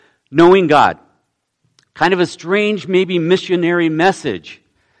Knowing God. Kind of a strange, maybe missionary message.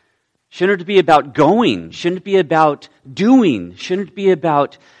 Shouldn't it be about going? Shouldn't it be about doing? Shouldn't it be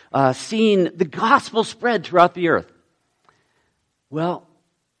about seeing the gospel spread throughout the earth? Well,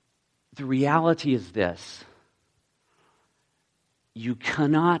 the reality is this. You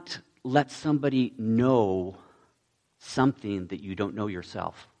cannot let somebody know something that you don't know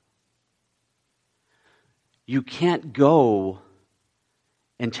yourself. You can't go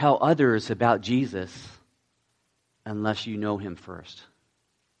and tell others about Jesus unless you know him first.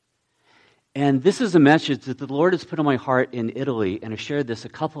 And this is a message that the Lord has put on my heart in Italy, and I've shared this a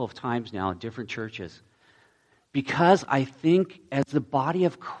couple of times now in different churches. Because I think as the body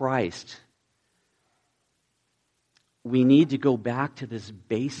of Christ, we need to go back to this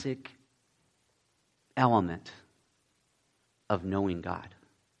basic element of knowing God.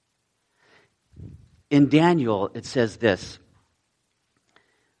 In Daniel, it says this,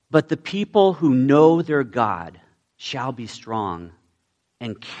 "But the people who know their God shall be strong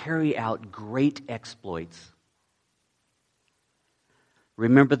and carry out great exploits."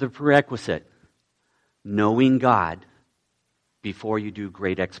 Remember the prerequisite, knowing God before you do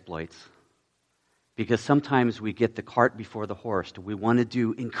great exploits. Because sometimes we get the cart before the horse. We want to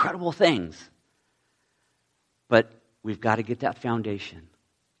do incredible things. But we've got to get that foundation.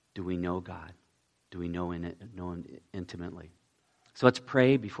 Do we know God? Do we know Him intimately? So let's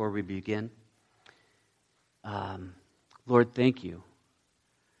pray before we begin. Lord, thank you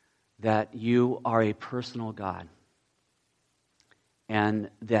that you are a personal God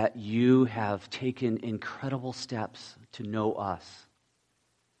and that you have taken incredible steps to know us.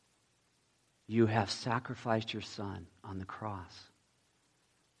 You have sacrificed your Son on the cross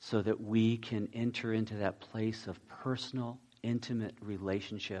so that we can enter into that place of personal, intimate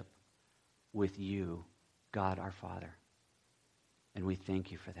relationship with you, God our Father. And we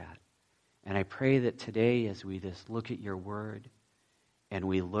thank you for that. And I pray that today, as we just look at your word and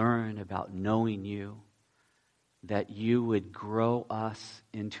we learn about knowing you, that you would grow us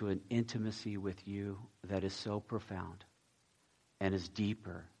into an intimacy with you that is so profound and is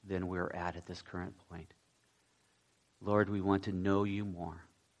deeper than we're at this current point. Lord, we want to know you more.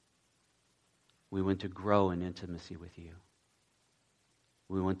 We want to grow in intimacy with you.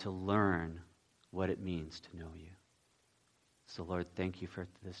 We want to learn what it means to know you. So, Lord, thank you for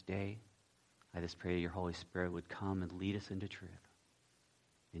this day. I just pray your Holy Spirit would come and lead us into truth.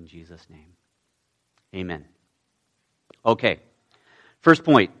 In Jesus' name, amen. Okay, first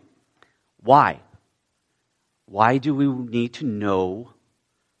point. Why? Why do we need to know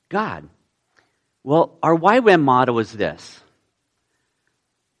God? Well, our YWAM motto is this: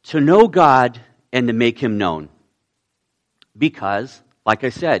 to know God and to make him known. Because, like I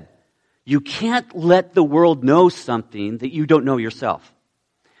said, you can't let the world know something that you don't know yourself.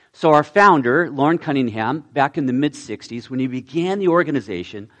 So our founder, Loren Cunningham, back in the mid-'60s, when he began the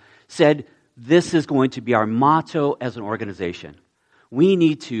organization, said, this is going to be our motto as an organization. We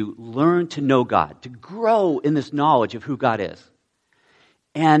need to learn to know God, to grow in this knowledge of who God is.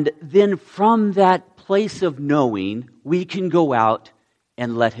 And then from that place of knowing, we can go out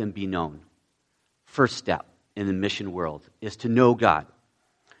and let him be known. First step in the mission world is to know God.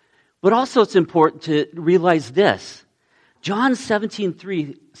 But also it's important to realize this. John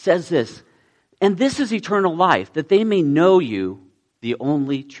 17:3 says this, "And this is eternal life, that they may know you, the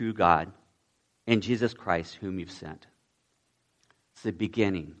only true God, and Jesus Christ whom you've sent." It's the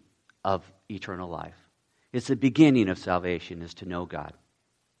beginning of eternal life. It's the beginning of salvation, is to know God.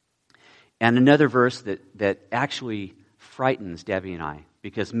 And another verse that actually frightens Debbie and I,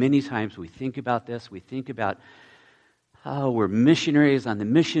 because many times we think about this, we think about, oh, we're missionaries on the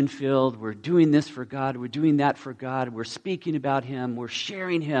mission field, we're doing this for God, we're doing that for God, we're speaking about him, we're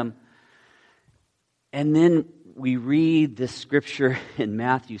sharing him. And then we read this scripture in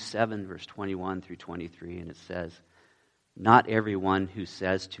Matthew 7, verse 21 through 23, and it says, "Not everyone who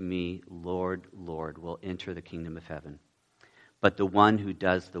says to me, 'Lord, Lord,' will enter the kingdom of heaven, but the one who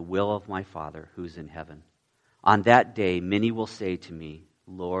does the will of my Father who's in heaven. On that day many will say to me,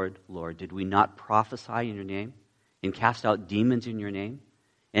 'Lord, Lord, did we not prophesy in your name, and cast out demons in your name,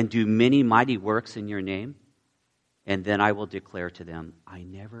 and do many mighty works in your name?' And then I will declare to them, 'I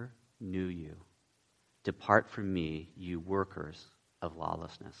never knew you. Depart from me, you workers of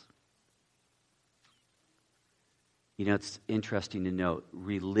lawlessness.'" You know, it's interesting to note,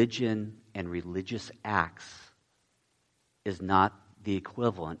 religion and religious acts is not the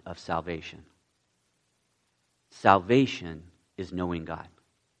equivalent of salvation. Salvation is knowing God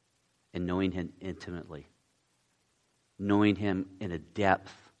and knowing him intimately, knowing him in a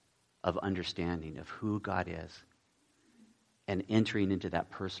depth of understanding of who God is, and entering into that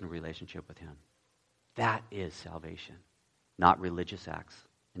personal relationship with him. That is salvation, not religious acts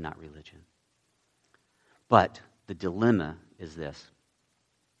and not religion. But the dilemma is this.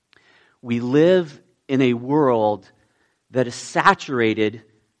 We live in a world that is saturated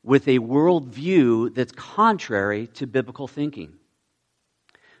with a worldview that's contrary to biblical thinking.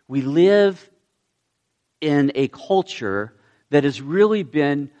 We live in a culture that has really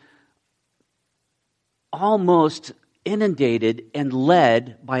been almost inundated and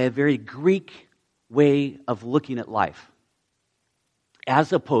led by a very Greek way of looking at life,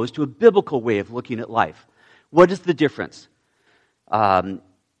 as opposed to a biblical way of looking at life. What is the difference?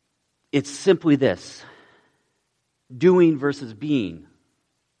 It's simply this: doing versus being.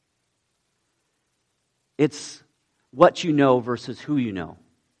 It's what you know versus who you know.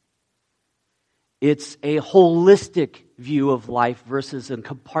 It's a holistic view of life versus a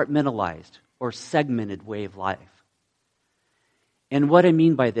compartmentalized or segmented way of life. And what I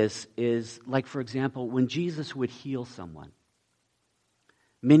mean by this is, like, for example, when Jesus would heal someone,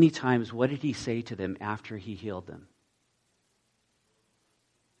 many times, what did he say to them after he healed them?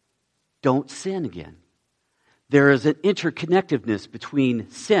 Don't sin again. There is an interconnectedness between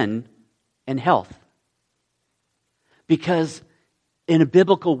sin and health. Because in a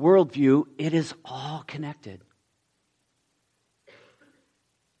biblical worldview, it is all connected.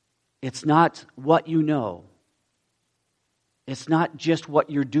 It's not what you know. It's not just what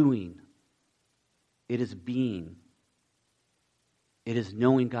you're doing. It is being. It is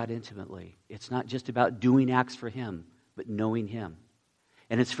knowing God intimately. It's not just about doing acts for Him, but knowing Him.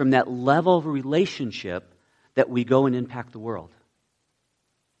 And it's from that level of relationship that we go and impact the world.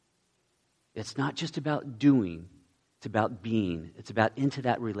 It's not just about doing, it's about being. It's about into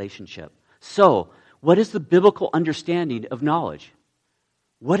that relationship. So, what is the biblical understanding of knowledge?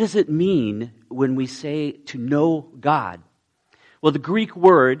 What does it mean when we say to know God? Well, the Greek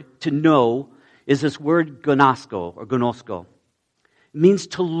word to know is this word gnosko or gnosko. It means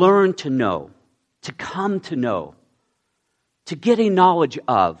to learn to know, to come to know, to get a knowledge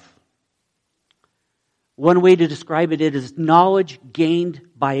of. One way to describe it is knowledge gained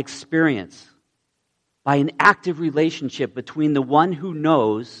by experience, by an active relationship between the one who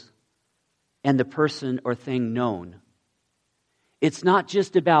knows and the person or thing known. It's not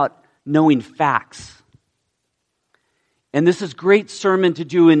just about knowing facts. And this is a great sermon to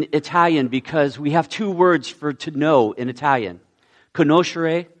do in Italian because we have two words for to know in Italian: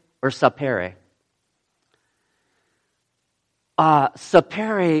 conoscere or sapere.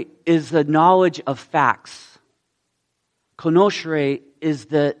 Sapere is the knowledge of facts. Conoscere is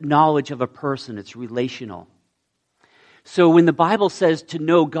the knowledge of a person. It's relational. So when the Bible says to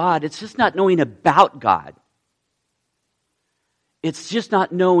know God, it's just not knowing about God. It's just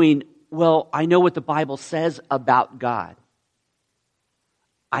not knowing, well, I know what the Bible says about God.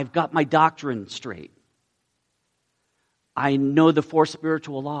 I've got my doctrine straight. I know the 4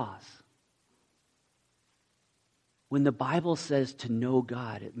 spiritual laws. When the Bible says to know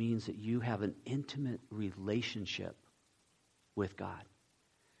God, it means that you have an intimate relationship with God.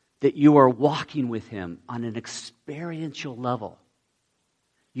 That you are walking with Him on an experiential level.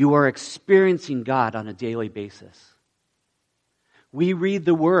 You are experiencing God on a daily basis. We read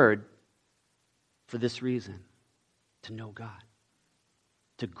the Word for this reason: to know God,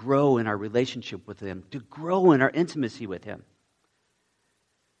 to grow in our relationship with Him, to grow in our intimacy with Him.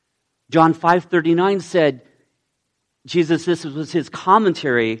 John 5:39 said, Jesus, this was His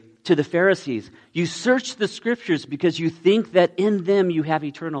commentary to the Pharisees: you search the Scriptures because you think that in them you have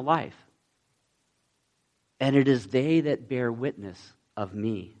eternal life. And it is they that bear witness of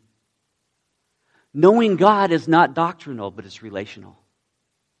me. Knowing God is not doctrinal, but it's relational.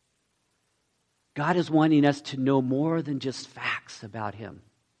 God is wanting us to know more than just facts about Him.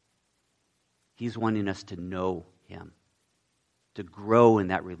 He's wanting us to know Him, to grow in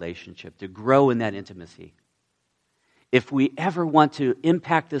that relationship, to grow in that intimacy. If we ever want to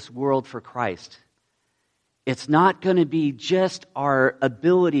impact this world for Christ, it's not going to be just our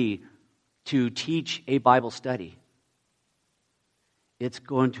ability to teach a Bible study. It's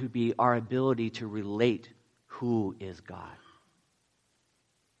going to be our ability to relate who is God.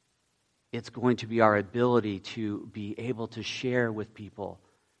 It's going to be our ability to be able to share with people,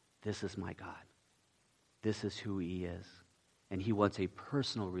 this is my God. This is who He is. And He wants a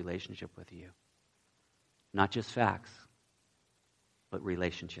personal relationship with you. Not just facts, but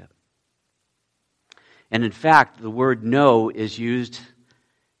relationship. And in fact, the word know is used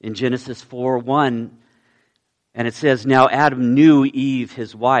in Genesis 4:1, and it says, now Adam knew Eve,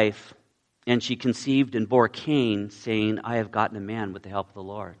 his wife, and she conceived and bore Cain, saying, I have gotten a man with the help of the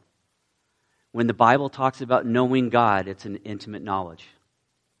Lord. When the Bible talks about knowing God, it's an intimate knowledge.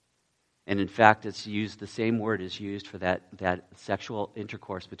 And in fact, it's used, the same word is used for that sexual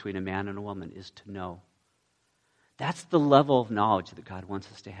intercourse between a man and a woman, is to know. That's the level of knowledge that God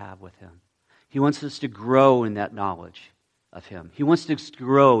wants us to have with Him. He wants us to grow in that knowledge of Him. He wants us to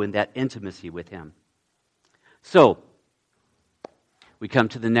grow in that intimacy with Him. So, we come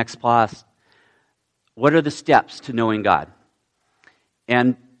to the next class. What are the steps to knowing God?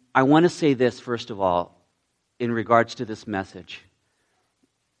 And I want to say this, first of all, in regards to this message.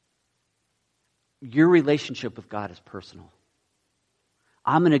 Your relationship with God is personal.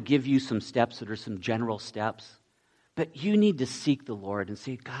 I'm going to give you some steps that are some general steps, but you need to seek the Lord and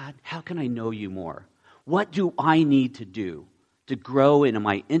say, God, how can I know you more? What do I need to do to grow in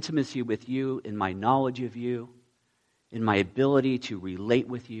my intimacy with you, in my knowledge of you, in my ability to relate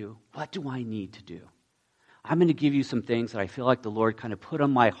with you? What do I need to do? I'm going to give you some things that I feel like the Lord kind of put on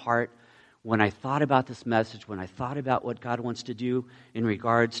my heart when I thought about this message, when I thought about what God wants to do in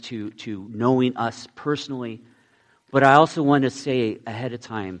regards to knowing us personally. But I also want to say ahead of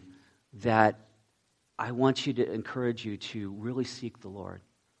time that I want you to encourage you to really seek the Lord.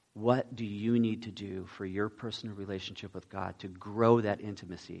 What do you need to do for your personal relationship with God to grow that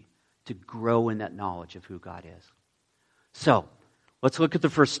intimacy, to grow in that knowledge of who God is? So, let's look at the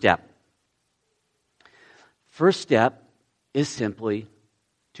first step. First step is simply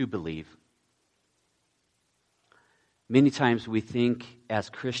to believe. Many times we think as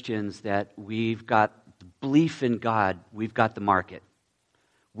Christians that we've got belief in God, we've got the market.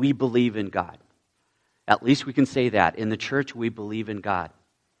 We believe in God. At least we can say that. In the church, we believe in God.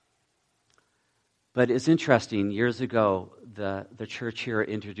 But it's interesting, years ago, the church here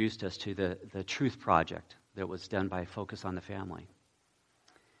introduced us to the Truth Project that was done by Focus on the Family.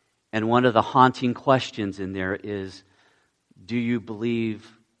 And one of the haunting questions in there is, do you believe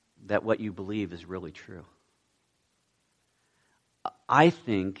that what you believe is really true? I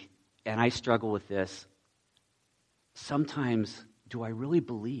think, and I struggle with this, sometimes, do I really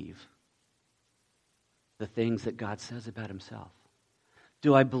believe the things that God says about Himself?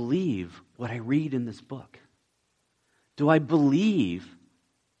 Do I believe what I read in this book? Do I believe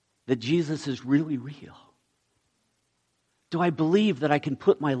that Jesus is really real? Do I believe that I can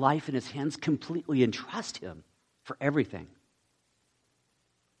put my life in His hands completely and trust Him for everything?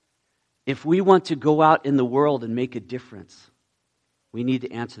 If we want to go out in the world and make a difference, we need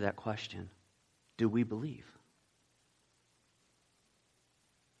to answer that question. Do we believe?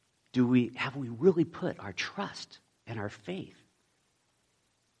 Have we really put our trust and our faith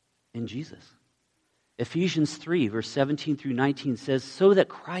in Jesus? Ephesians 3, verse 17 through 19 says, so that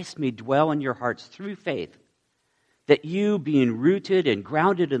Christ may dwell in your hearts through faith, that you, being rooted and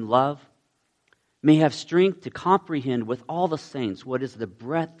grounded in love, may have strength to comprehend with all the saints what is the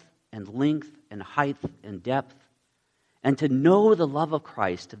breadth and length and height and depth, and to know the love of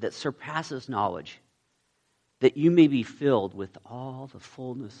Christ that surpasses knowledge, that you may be filled with all the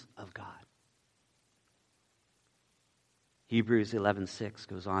fullness of God. Hebrews 11:6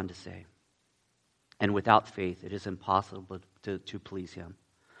 goes on to say, and without faith it is impossible to please Him.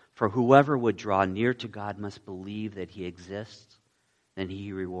 For whoever would draw near to God must believe that He exists, and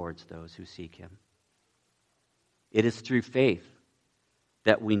He rewards those who seek Him. It is through faith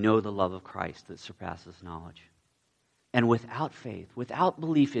that we know the love of Christ that surpasses knowledge. And without faith, without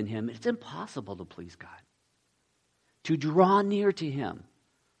belief in Him, it's impossible to please God. To draw near to Him,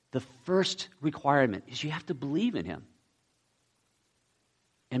 the first requirement is you have to believe in Him.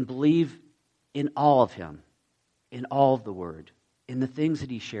 And believe in all of Him, in all of the Word, in the things that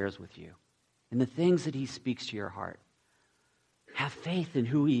He shares with you, in the things that He speaks to your heart. Have faith in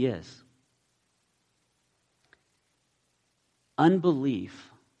who He is. Unbelief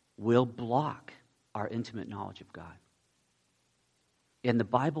will block our intimate knowledge of God. And the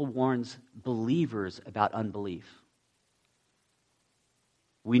Bible warns believers about unbelief.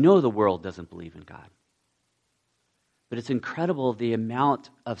 We know the world doesn't believe in God. But it's incredible the amount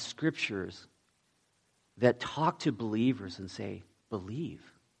of scriptures that talk to believers and say, believe,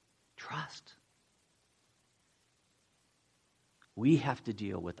 trust. We have to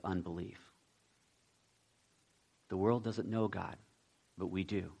deal with unbelief. The world doesn't know God, but we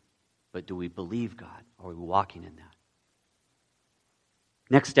do. But do we believe God? Or are we walking in that?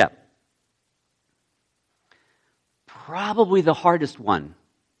 Next step. Probably the hardest one.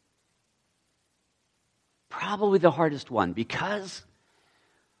 Probably the hardest one, because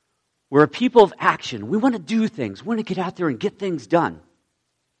we're a people of action. We want to do things. We want to get out there and get things done.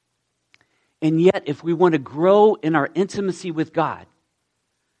 And yet, if we want to grow in our intimacy with God,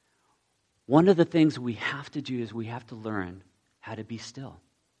 one of the things we have to do is we have to learn how to be still.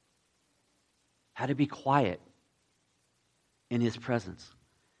 how to be quiet in His presence.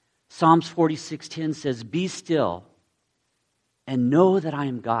 Psalms 46:10 says, "Be still and know that I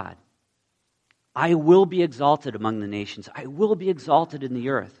am God. I will be exalted among the nations. I will be exalted in the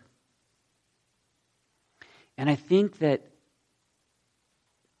earth." And I think that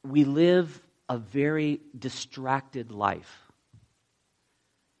we live a very distracted life.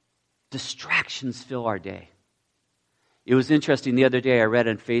 Distractions fill our day. It was interesting, the other day I read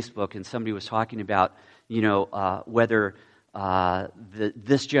on Facebook and somebody was talking about, whether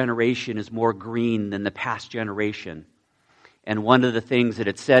this generation is more green than the past generation. And one of the things that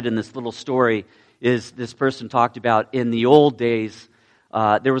it said in this little story is this person talked about in the old days,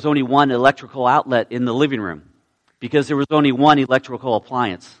 there was only one electrical outlet in the living room because there was only one electrical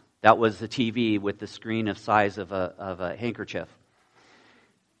appliance. That was the TV with the screen of size of a handkerchief.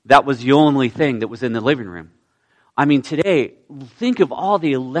 That was the only thing that was in the living room. I mean, today, think of all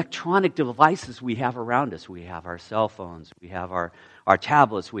the electronic devices we have around us. We have our cell phones, we have our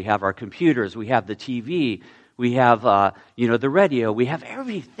tablets, we have our computers, we have the TV, we have the radio, we have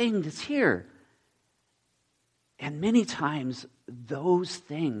everything that's here. And many times, those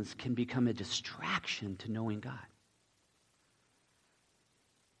things can become a distraction to knowing God.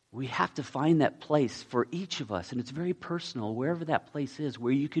 We have to find that place for each of us, and it's very personal, wherever that place is,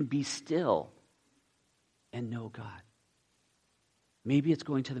 where you can be still and know God. Maybe it's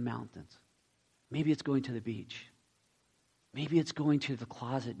going to the mountains. Maybe it's going to the beach. Maybe it's going to the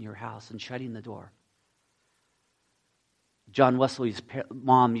closet in your house and shutting the door. John Wesley's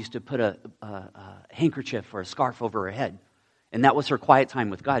mom used to put a handkerchief or a scarf over her head, and that was her quiet time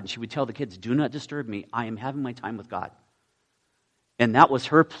with God. And she would tell the kids, "Do not disturb me. I am having my time with God." And that was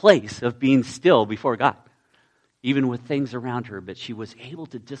her place of being still before God, even with things around her. But she was able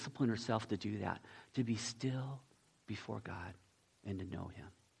to discipline herself to do that, to be still before God and to know Him.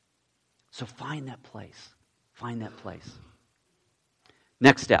 So find that place. Find that place.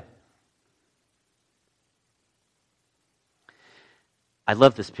 Next step. I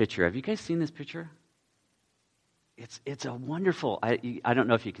love this picture. Have you guys seen this picture? It's a wonderful, I don't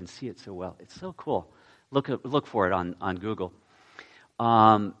know if you can see it so well. It's so cool. Look for it on Google.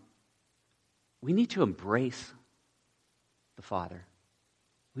 We need to embrace the Father.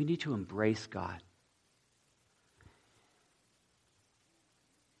 We need to embrace God.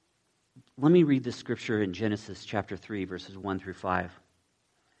 Let me read the scripture in Genesis chapter 3, verses 1 through 5.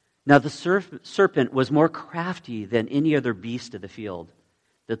 "Now the serpent was more crafty than any other beast of the field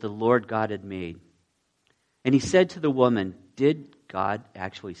that the Lord God had made. And he said to the woman, 'Did God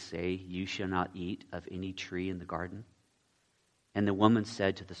actually say, you shall not eat of any tree in the garden?' And the woman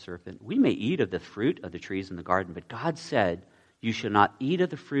said to the serpent, 'We may eat of the fruit of the trees in the garden, but God said, you shall not eat of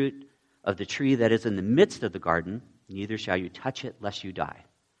the fruit of the tree that is in the midst of the garden, neither shall you touch it, lest you die.'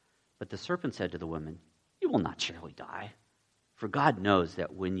 But the serpent said to the woman, 'You will not surely die. For God knows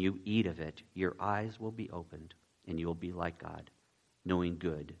that when you eat of it, your eyes will be opened, and you will be like God, knowing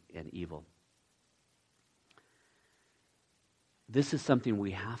good and evil.'" This is something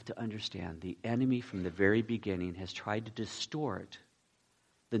we have to understand. The enemy from the very beginning has tried to distort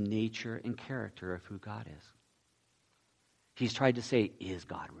the nature and character of who God is. He's tried to say, is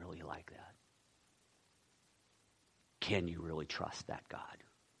God really like that? Can you really trust that God?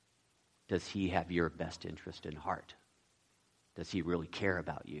 Does He have your best interest in heart? Does He really care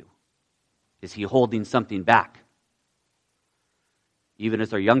about you? Is He holding something back? Even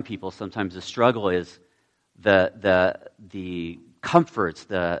as our young people, sometimes the struggle is the comforts,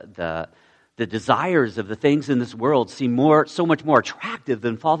 the desires of the things in this world seem so much more attractive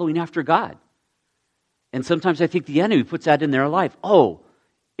than following after God. And sometimes I think the enemy puts that in their life. Oh,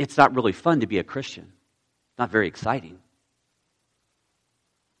 it's not really fun to be a Christian. Not very exciting.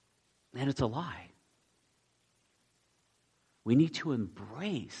 And it's a lie. We need to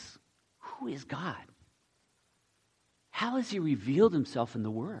embrace who is God. How has He revealed Himself in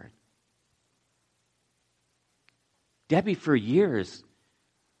the Word? Debbie, for years,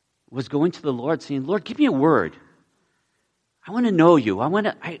 was going to the Lord saying, "Lord, give me a word. I want to know you. I want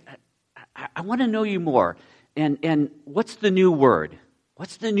to know you more. And what's the new word?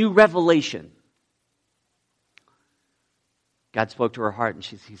 What's the new revelation?" God spoke to her heart, and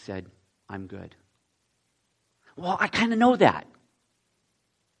He said, "I'm good." Well, I kind of know that.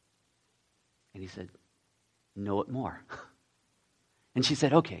 And He said, "Know it more." And she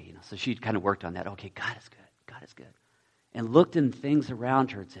said, "Okay." So she kind of worked on that. Okay, God is good. God is good. And looked in things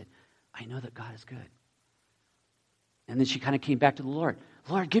around her and said, "I know that God is good." And then she kind of came back to the Lord.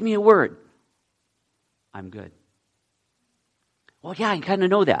 "Lord, give me a word." "I'm good." "Well, yeah, I kind of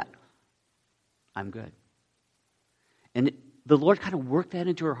know that." "I'm good." And the Lord kind of worked that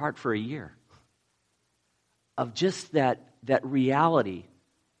into her heart for a year. of just that reality.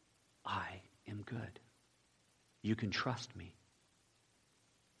 I am good. You can trust me.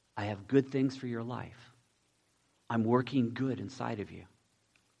 I have good things for your life. I'm working good inside of you.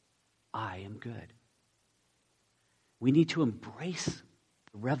 I am good. We need to embrace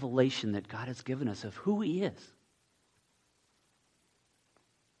the revelation that God has given us of who He is.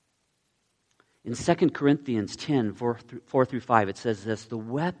 In 2 Corinthians 10, 4 through 5, it says this: the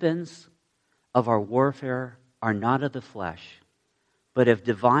weapons of our warfare are not of the flesh, but of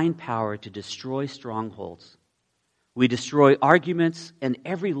divine power to destroy strongholds. We destroy arguments and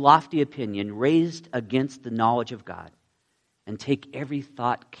every lofty opinion raised against the knowledge of God, and take every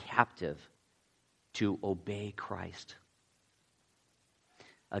thought captive to obey Christ.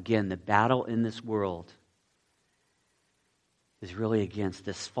 Again, the battle in this world is really against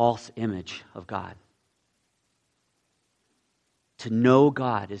this false image of God. To know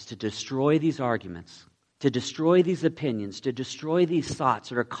God is to destroy these arguments, to destroy these opinions, to destroy these thoughts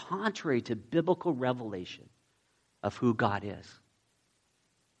that are contrary to biblical revelation of who God is.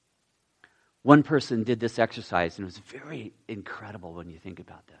 One person did this exercise, and it was very incredible when you think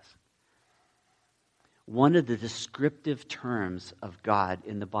about this. One of the descriptive terms of God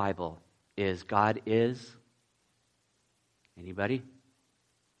in the Bible is God is. Anybody?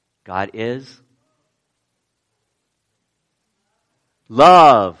 God is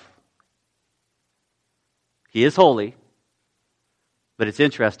love. He is holy, but it's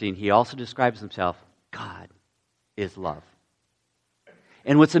interesting, He also describes Himself, God is love.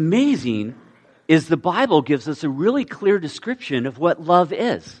 And what's amazing is the Bible gives us a really clear description of what love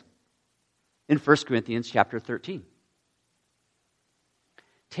is in 1 Corinthians chapter 13.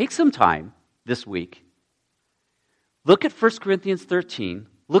 Take some time this week. Look at 1 Corinthians 13.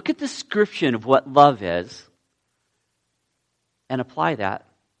 Look at the description of what love is and apply that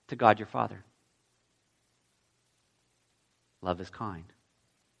to God your Father. Love is kind.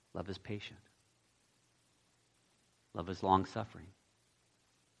 Love is patient. Love is long-suffering.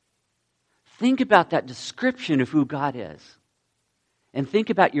 Think about that description of who God is. And think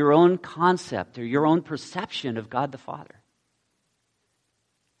about your own concept or your own perception of God the Father.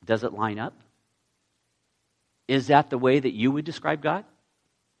 Does it line up? Is that the way that you would describe God?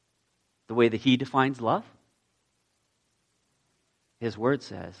 The way that He defines love? His Word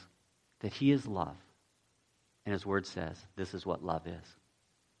says that He is love. And His Word says this is what love is.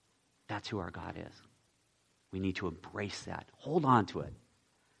 That's who our God is. We need to embrace that. Hold on to it.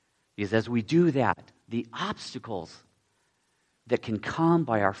 Because as we do that, the obstacles that can come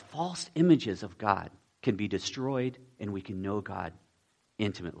by our false images of God can be destroyed, and we can know God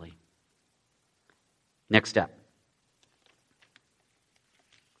intimately. Next step.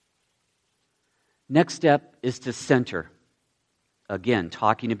 Next step is to center. Again,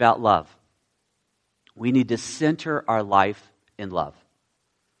 talking about love. We need to center our life in love.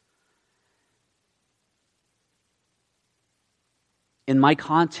 In my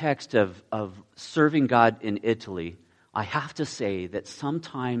context of serving God in Italy, I have to say that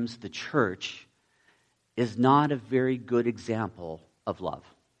sometimes the church is not a very good example of love.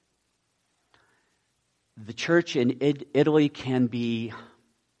 The church in Italy can be,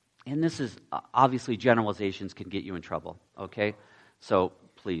 and this is obviously generalizations can get you in trouble, okay? So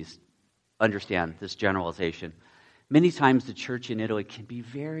please understand this generalization. Many times the church in Italy can be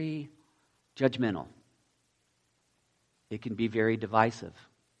very judgmental. It can be very divisive.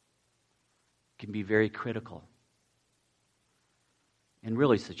 It can be very critical. And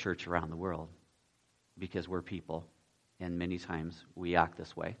really it's the church around the world, because we're people, and many times we act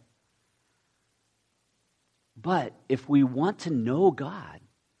this way. But if we want to know God,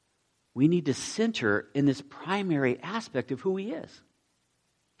 we need to center in this primary aspect of who He is.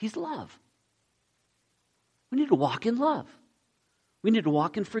 He's love. We need to walk in love. We need to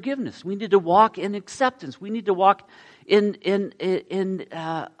walk in forgiveness. We need to walk in acceptance. We need to walk in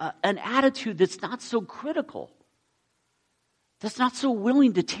an attitude that's not so critical, that's not so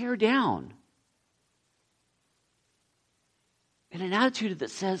willing to tear down, and an attitude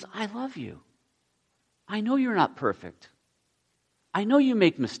that says, I love you. I know you're not perfect. I know you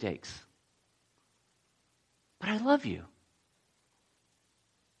make mistakes. But I love you.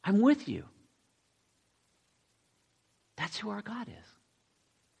 I'm with you. That's who our God is.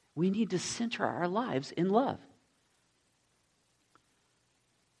 We need to center our lives in love.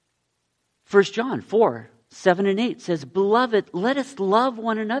 1 John 4, 7 and 8 says, Beloved, let us love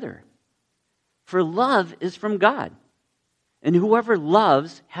one another, for love is from God. And whoever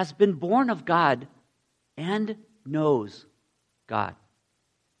loves has been born of God and knows God.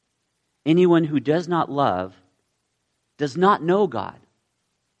 Anyone who does not love does not know God,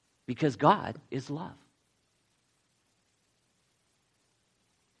 because God is love.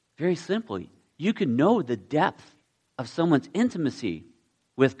 Very simply, you can know the depth of someone's intimacy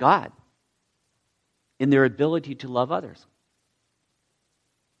with God in their ability to love others.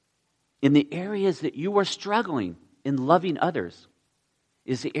 In the areas that you are struggling in loving others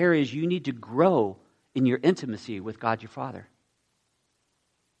is the areas you need to grow in your intimacy with God your Father.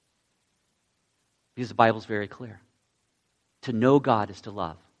 Because the Bible is very clear. To know God is to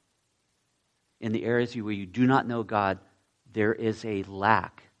love. In the areas where you do not know God, there is a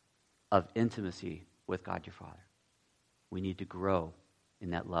lack of intimacy with God your Father. We need to grow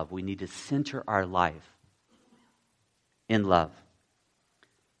in that love. We need to center our life in love.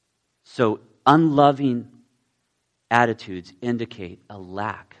 So unloving attitudes indicate a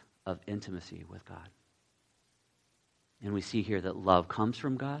lack of intimacy with God. And we see here that love comes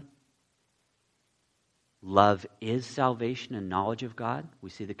from God. Love is salvation and knowledge of God. We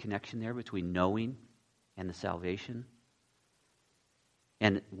see the connection there between knowing and the salvation.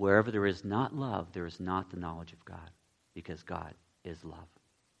 And wherever there is not love, there is not the knowledge of God, because God is love.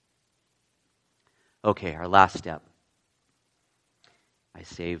 Okay, our last step. I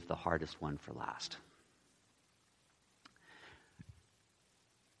saved the hardest one for last.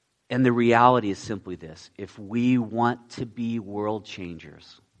 And the reality is simply this. If we want to be world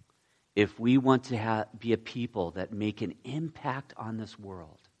changers, if we want to be a people that make an impact on this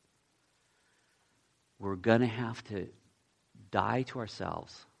world, we're going to have to die to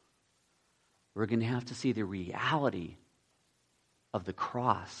ourselves. We're going to have to see the reality of the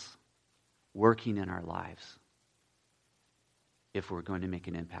cross working in our lives if we're going to make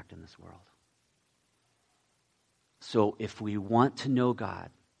an impact in this world. So if we want to know God,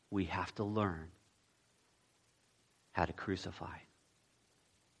 we have to learn how to crucify.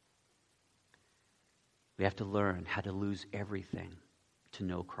 We have to learn how to lose everything to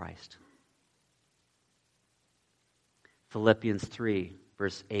know Christ. Philippians 3,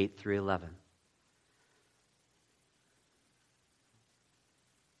 verse 8 through 11.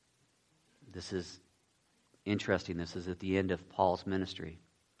 This is interesting. This is at the end of Paul's ministry.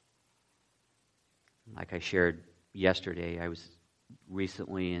 Like I shared yesterday, I was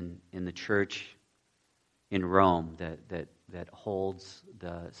recently in the church in Rome that holds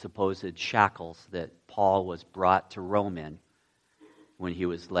the supposed shackles that Paul was brought to Rome in when he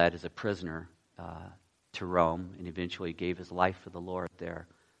was led as a prisoner to Rome and eventually gave his life for the Lord there.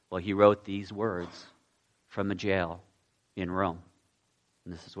 Well, he wrote these words from a jail in Rome.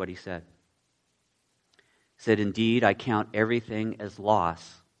 And this is what he said. He said, "Indeed, I count everything as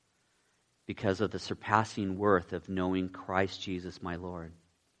loss because of the surpassing worth of knowing Christ Jesus my Lord.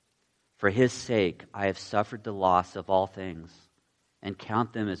 For his sake I have suffered the loss of all things and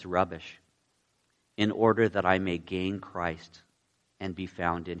count them as rubbish, in order that I may gain Christ and be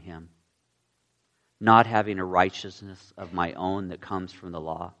found in him, not having a righteousness of my own that comes from the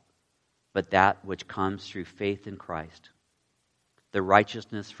law, but that which comes through faith in Christ, the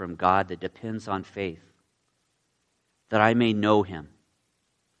righteousness from God that depends on faith, that I may know him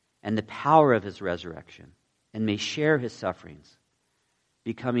and the power of his resurrection, and may share his sufferings,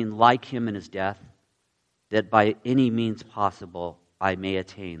 becoming like him in his death, that by any means possible I may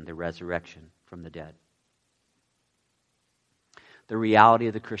attain the resurrection from the dead." The reality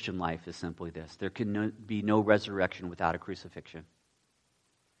of the Christian life is simply this. There can be no resurrection without a crucifixion.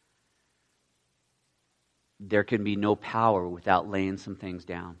 There can be no power without laying some things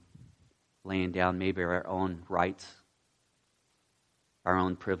down. Laying down maybe our own rights, our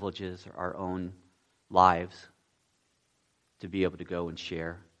own privileges, our own lives, to be able to go and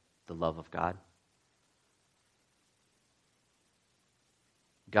share the love of God.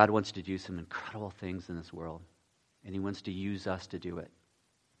 God wants to do some incredible things in this world, and he wants to use us to do it.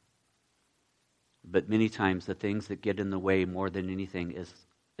 But many times the things that get in the way more than anything is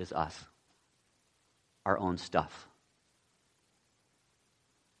us, our own stuff,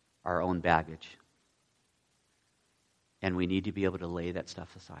 our own baggage. And we need to be able to lay that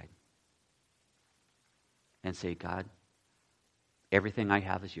stuff aside and say, "God, everything I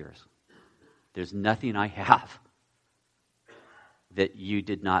have is yours. There's nothing I have that you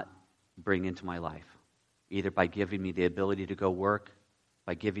did not bring into my life, either by giving me the ability to go work,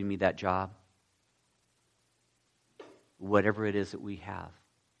 by giving me that job. Whatever it is that we have,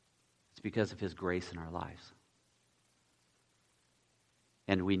 it's because of his grace in our lives."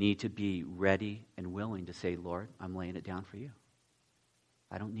 And we need to be ready and willing to say, "Lord, I'm laying it down for you.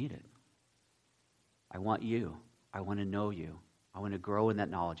 I don't need it. I want you. I want to know you. I want to grow in that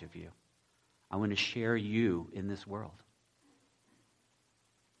knowledge of you. I want to share you in this world.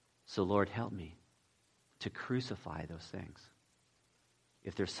 So Lord, help me to crucify those things.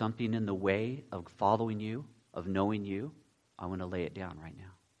 If there's something in the way of following you, of knowing you, I want to lay it down right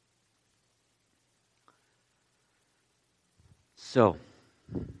now. So,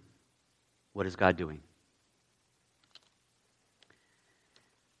 what is God doing?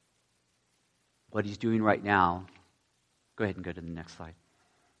 What he's doing right now, go ahead and go to the next slide.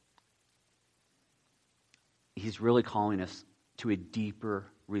 He's really calling us to a deeper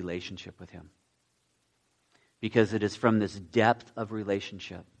relationship with him. Because it is from this depth of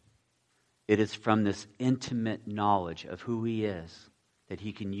relationship, it is from this intimate knowledge of who he is that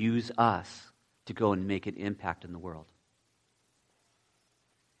he can use us to go and make an impact in the world.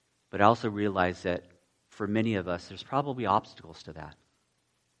 But I also realize that for many of us, there's probably obstacles to that.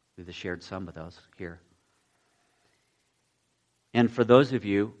 We've shared some of those here. And for those of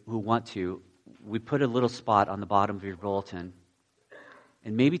you who want to, we put a little spot on the bottom of your bulletin,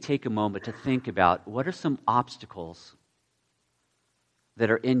 and maybe take a moment to think about what are some obstacles that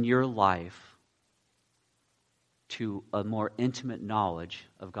are in your life to a more intimate knowledge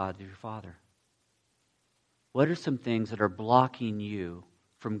of God your Father. What are some things that are blocking you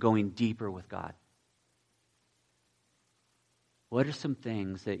from going deeper with God? What are some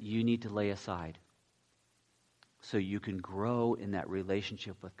things that you need to lay aside so you can grow in that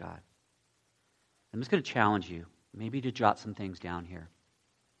relationship with God? I'm just going to challenge you, maybe to jot some things down here.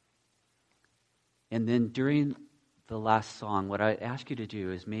 And then during the last song, what I ask you to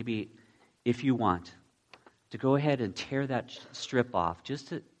do is maybe, if you want, to go ahead and tear that strip off, just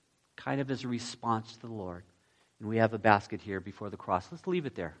to kind of as a response to the Lord. And we have a basket here before the cross. Let's leave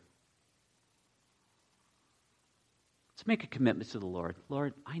it there. Let's make a commitment to the Lord.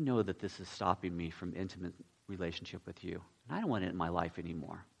 Lord, I know that this is stopping me from intimate relationship with you. And I don't want it in my life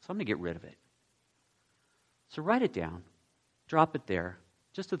anymore. So I'm going to get rid of it. So write it down. Drop it there,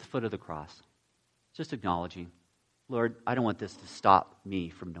 just at the foot of the cross. Just acknowledging, Lord, I don't want this to stop me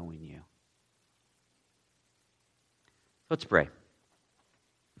from knowing you. Let's pray.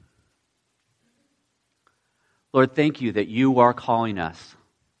 Lord, thank you that you are calling us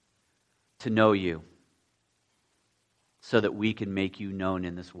to know you so that we can make you known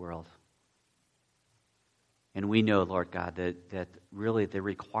in this world. And we know, Lord God, that really the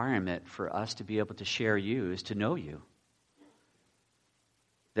requirement for us to be able to share you is to know you.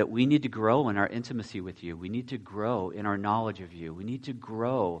 That we need to grow in our intimacy with you. We need to grow in our knowledge of you. We need to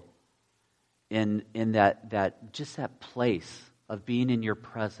grow in that just that place of being in your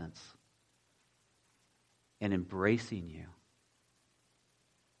presence and embracing you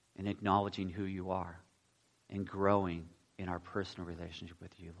and acknowledging who you are and growing in our personal relationship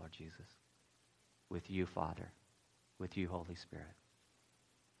with you, Lord Jesus, with you, Father, with you, Holy Spirit.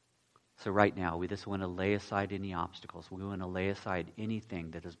 So right now, we just want to lay aside any obstacles. We want to lay aside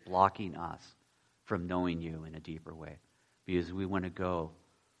anything that is blocking us from knowing you in a deeper way, because we want to go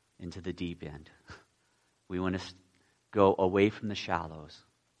into the deep end. We want to go away from the shallows,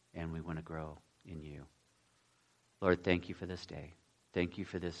 and we want to grow in you. Lord, thank you for this day. Thank you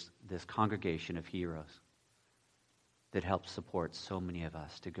for this congregation of heroes that helps support so many of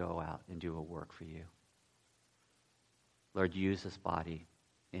us to go out and do a work for you. Lord, use this body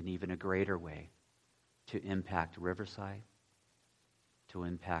in even a greater way to impact Riverside, to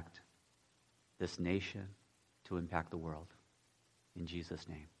impact this nation, to impact the world. In Jesus'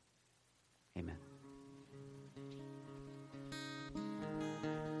 name, amen.